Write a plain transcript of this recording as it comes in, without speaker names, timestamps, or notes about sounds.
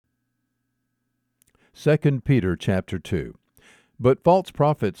2 Peter chapter 2. But false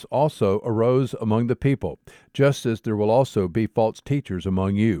prophets also arose among the people, just as there will also be false teachers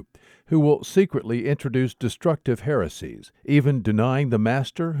among you, who will secretly introduce destructive heresies, even denying the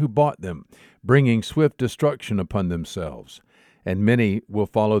master who bought them, bringing swift destruction upon themselves. And many will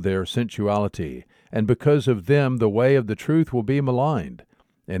follow their sensuality, and because of them the way of the truth will be maligned.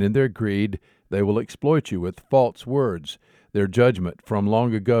 And in their greed they will exploit you with false words. Their judgment from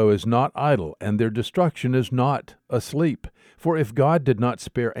long ago is not idle, and their destruction is not asleep. For if God did not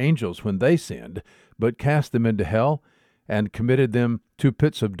spare angels when they sinned, but cast them into hell, and committed them to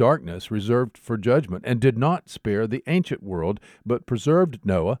pits of darkness reserved for judgment, and did not spare the ancient world, but preserved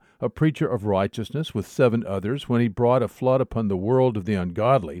Noah, a preacher of righteousness, with 7 others, when he brought a flood upon the world of the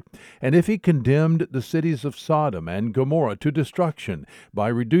ungodly, and if he condemned the cities of Sodom and Gomorrah to destruction by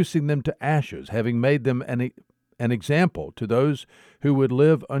reducing them to ashes, having made them an example to those who would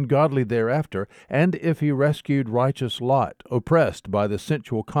live ungodly thereafter, and if he rescued righteous Lot, oppressed by the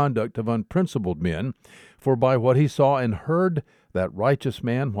sensual conduct of unprincipled men, for by what he saw and heard, that righteous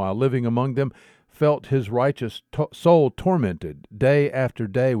man, while living among them, felt his righteous soul tormented day after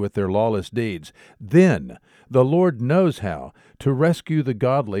day with their lawless deeds. Then the Lord knows how to rescue the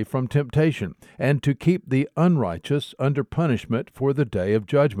godly from temptation, and to keep the unrighteous under punishment for the day of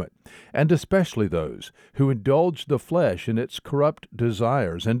judgment, and especially those who indulge the flesh in its corrupt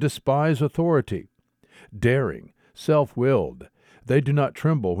desires and despise authority. Daring, self-willed, they do not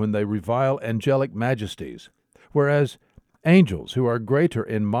tremble when they revile angelic majesties, whereas angels, who are greater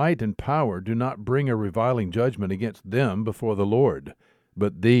in might and power, do not bring a reviling judgment against them before the Lord.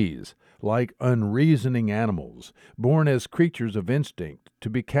 But these, like unreasoning animals, born as creatures of instinct, to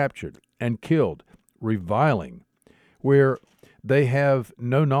be captured and killed, reviling, where they have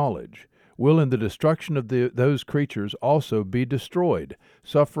no knowledge, will in the destruction of those creatures also be destroyed,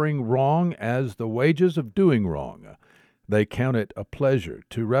 suffering wrong as the wages of doing wrong. They count it a pleasure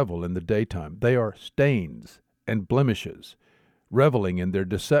to revel in the daytime. They are stains and blemishes, reveling in their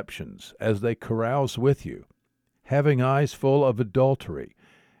deceptions as they carouse with you, having eyes full of adultery,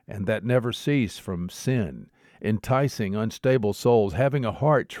 and that never cease from sin, enticing unstable souls, having a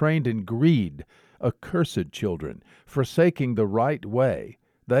heart trained in greed, accursed children, forsaking the right way.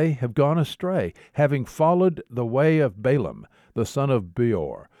 They have gone astray, having followed the way of Balaam, the son of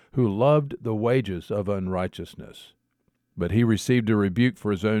Beor, who loved the wages of unrighteousness. But he received a rebuke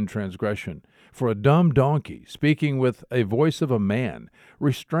for his own transgression. For a dumb donkey, speaking with a voice of a man,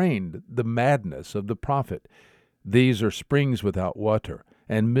 restrained the madness of the prophet. These are springs without water,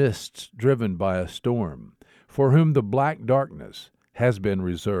 and mists driven by a storm, for whom the black darkness has been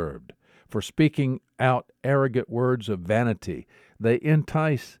reserved. For speaking out arrogant words of vanity, they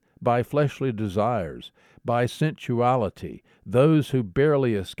entice by fleshly desires, by sensuality, those who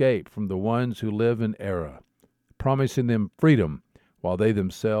barely escape from the ones who live in error, promising them freedom, while they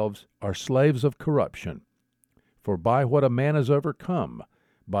themselves are slaves of corruption. For by what a man is overcome,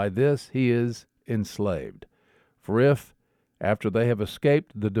 by this he is enslaved. For if, after they have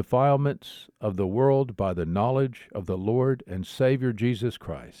escaped the defilements of the world by the knowledge of the Lord and Savior Jesus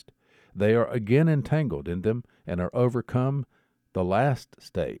Christ, they are again entangled in them and are overcome, the last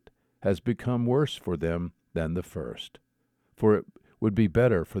state has become worse for them than the first. For it would be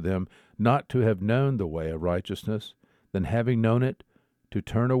better for them not to have known the way of righteousness than, having known it, to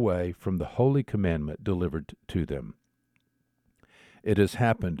turn away from the holy commandment delivered to them. It has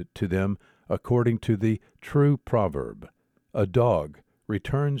happened to them according to the true proverb, a dog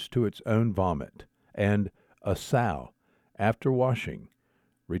returns to its own vomit, and a sow, after washing,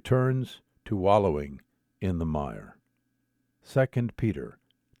 returns to wallowing in the mire. 2 Peter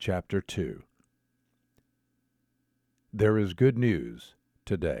chapter 2. There is good news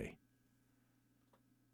today.